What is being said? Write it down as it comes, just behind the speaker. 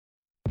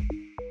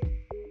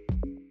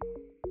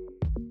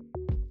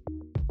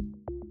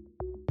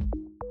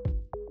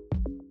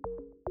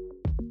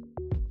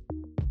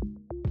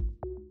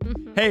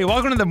Hey,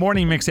 welcome to the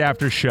Morning Mix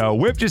After Show.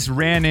 Whip just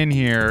ran in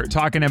here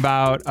talking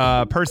about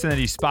a person that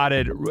he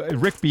spotted,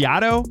 Rick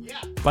Beato.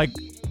 Yeah. Like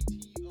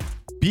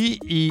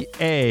Beato.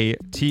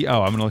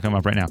 I'm going to look him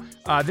up right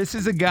now. This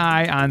is a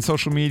guy on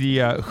social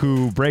media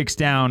who breaks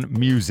down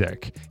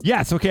music.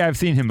 Yes, okay, I've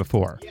seen him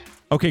before. Yeah.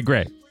 Okay,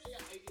 great. Yeah,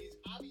 he's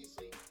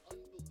obviously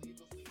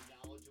unbelievably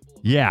knowledgeable.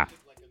 Yeah.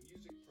 Like a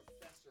music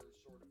professor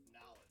sort of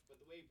knowledge. But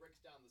the way he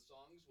breaks down the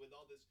songs with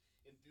all this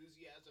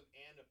enthusiasm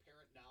and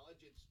apparent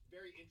knowledge, it's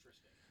very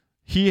interesting.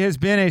 He has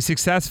been a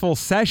successful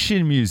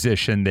session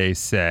musician, they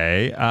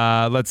say.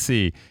 Let's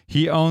see.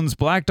 He owns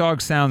Black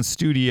Dog Sound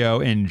Studio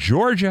in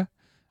Georgia.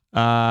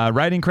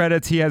 Writing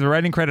credits. He has a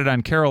writing credit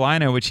on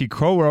Carolina, which he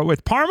co-wrote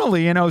with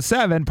Parmalee in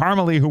 07.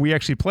 Parmalee, who we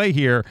actually play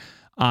here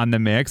on the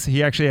mix.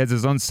 He actually has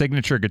his own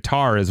signature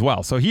guitar as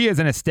well. So he is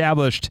an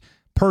established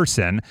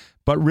person,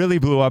 but really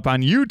blew up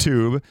on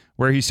YouTube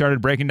where he started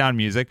breaking down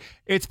music.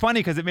 It's funny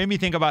because it made me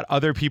think about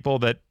other people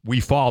that we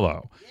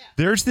follow. Yeah.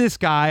 There's this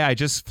guy I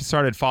just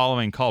started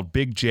following called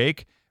Big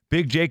Jake.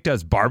 Big Jake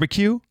does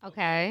barbecue.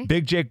 Okay.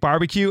 Big Jake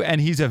barbecue,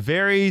 and he's a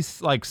very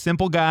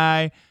simple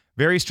guy,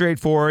 very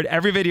straightforward.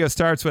 Every video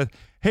starts with,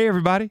 "Hey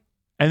everybody,"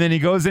 and then he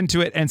goes into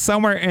it, and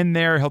somewhere in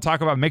there he'll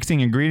talk about mixing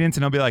ingredients,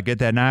 and he'll be like, "Get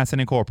that nice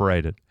and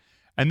incorporated."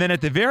 And then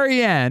at the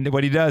very end,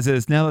 what he does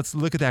is, now let's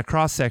look at that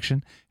cross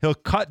section. He'll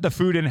cut the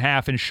food in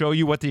half and show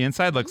you what the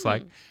inside looks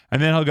like.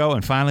 And then he'll go,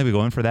 and finally we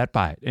go in for that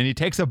bite. And he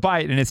takes a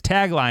bite, and his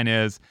tagline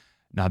is,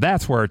 "Now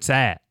that's where it's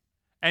at."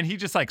 And he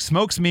just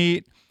smokes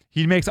meat.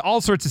 He makes all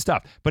sorts of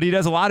stuff, but he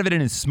does a lot of it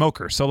in his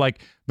smoker. So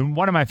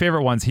one of my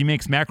favorite ones, he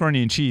makes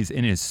macaroni and cheese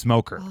in his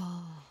smoker. Oh.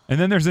 And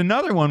then there's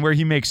another one where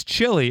he makes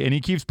chili, and he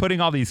keeps putting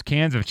all these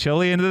cans of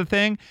chili into the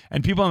thing.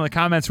 And people in the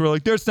comments were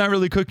like, "That's not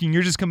really cooking.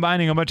 You're just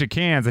combining a bunch of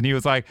cans." And he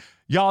was like,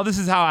 "Y'all, this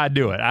is how I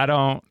do it. I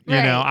don't,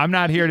 I'm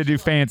not here to do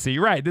fancy.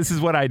 Right, this is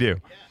what I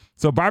do." Yeah.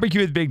 So barbecue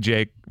with Big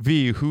Jake.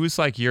 V, who's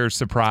your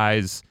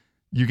surprise?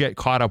 You get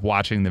caught up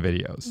watching the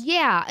videos.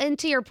 Yeah, and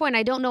to your point,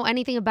 I don't know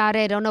anything about it.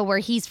 I don't know where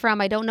he's from.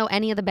 I don't know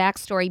any of the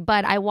backstory,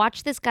 but I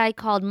watched this guy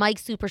called Mike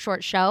Super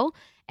Short Show.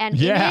 And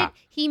in it,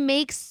 he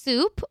makes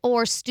soup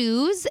or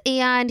stews,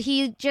 and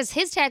his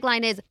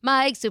tagline is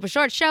Mike Super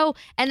Short Show,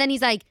 and then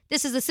he's like,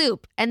 "This is a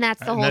soup," and that's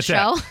the whole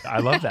show. I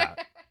love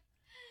that.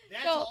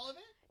 That's all of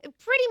it?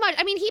 Pretty much.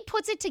 I mean, he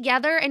puts it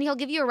together, and he'll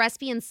give you a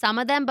recipe in some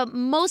of them, but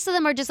most of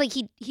them are just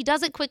he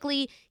does it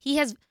quickly. He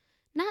has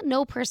not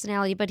no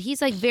personality, but he's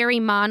very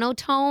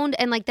monotoned,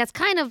 and that's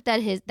kind of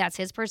that's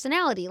his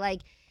personality.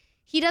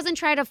 He doesn't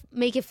try to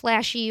make it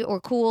flashy or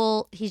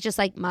cool. He's just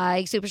like,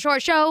 Mike Super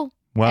Short Show.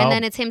 Well, and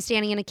then it's him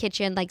standing in a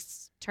kitchen,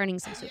 turning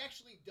some soup. He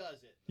actually does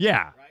it.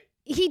 Yeah. Right?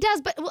 He does,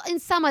 but in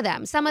some of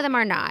them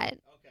are not.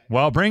 Okay.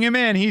 Well, bring him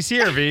in. He's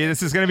here, V.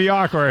 This is going to be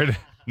awkward.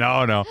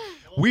 No.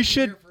 We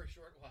should. For a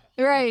short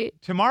while. Right.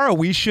 Tomorrow,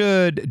 we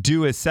should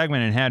do a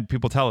segment and have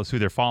people tell us who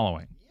they're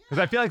following. Because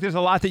I feel like there's a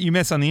lot that you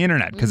miss on the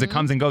internet because it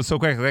comes and goes so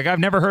quick. I've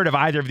never heard of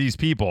either of these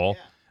people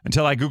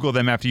until I Googled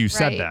them after you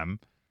said them.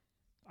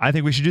 I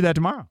think we should do that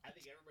tomorrow. I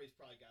think everybody's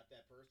probably got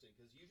that person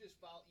because you just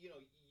follow,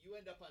 you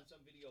end up on some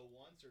video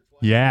once or twice.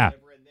 Yeah.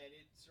 Or whatever, and then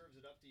it serves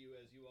it up to you,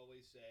 as you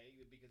always say,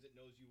 because it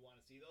knows you want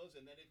to see those.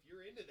 And then if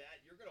you're into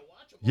that, you're going to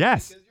watch them.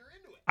 Yes. Because you're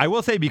into it. I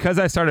will say, because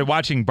I started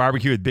watching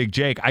Barbecue with Big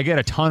Jake, I get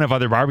a ton of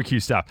other barbecue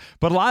stuff.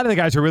 But a lot of the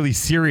guys are really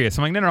serious.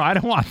 I'm like, no, I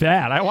don't want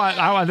that. I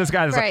want this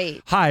guy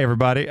that's "Hi,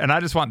 everybody." And I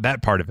just want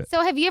that part of it.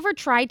 So have you ever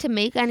tried to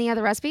make any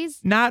other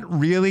recipes? Not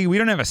really. We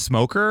don't have a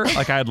smoker.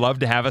 I'd love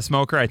to have a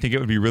smoker. I think it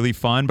would be really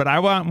fun. But I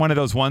want one of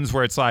those ones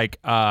where it's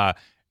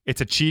it's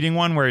a cheating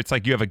one where it's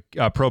you have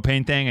a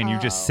propane thing and you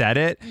just set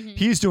it. Mm-hmm.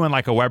 He's doing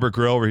a Weber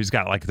grill where he's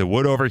got the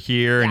wood over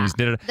here and he's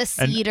did it. The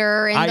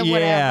cedar and the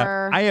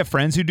whatever. I have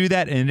friends who do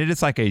that, and it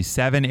is a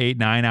 7, 8,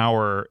 9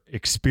 hour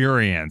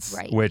experience,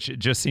 which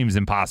just seems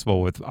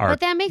impossible with our But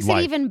that makes it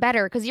even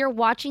better because you're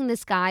watching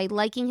this guy,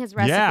 liking his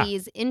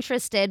recipes,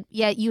 interested,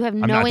 yet you have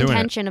no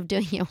intention of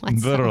doing it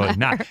whatsoever. Literally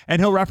not.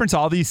 And he'll reference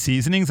all these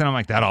seasonings, and I'm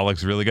like, that all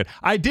looks really good.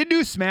 I did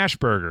do smash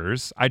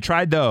burgers. I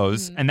tried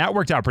those, and that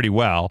worked out pretty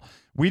well.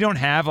 We don't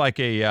have I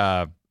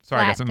got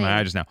something in my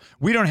eye just now.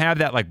 We don't have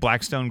that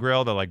Blackstone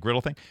grill, the griddle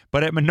thing.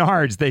 But at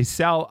Menards, they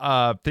sell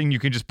a thing you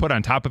can just put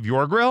on top of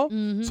your grill.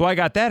 Mm-hmm. So I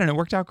got that, and it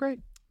worked out great.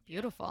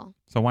 Beautiful.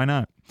 So why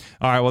not?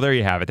 All right, well, there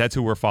you have it. That's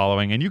who we're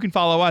following. And you can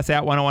follow us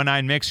at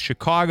 1019 Mix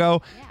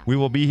Chicago. Yeah. We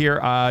will be here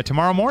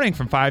tomorrow morning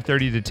from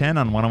 5:30 to 10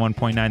 on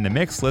 101.9 The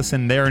Mix.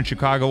 Listen there in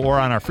Chicago or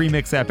on our free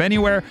Mix app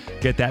anywhere.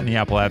 Get that in the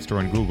Apple App Store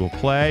and Google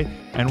Play.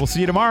 And we'll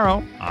see you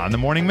tomorrow on The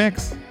Morning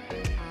Mix.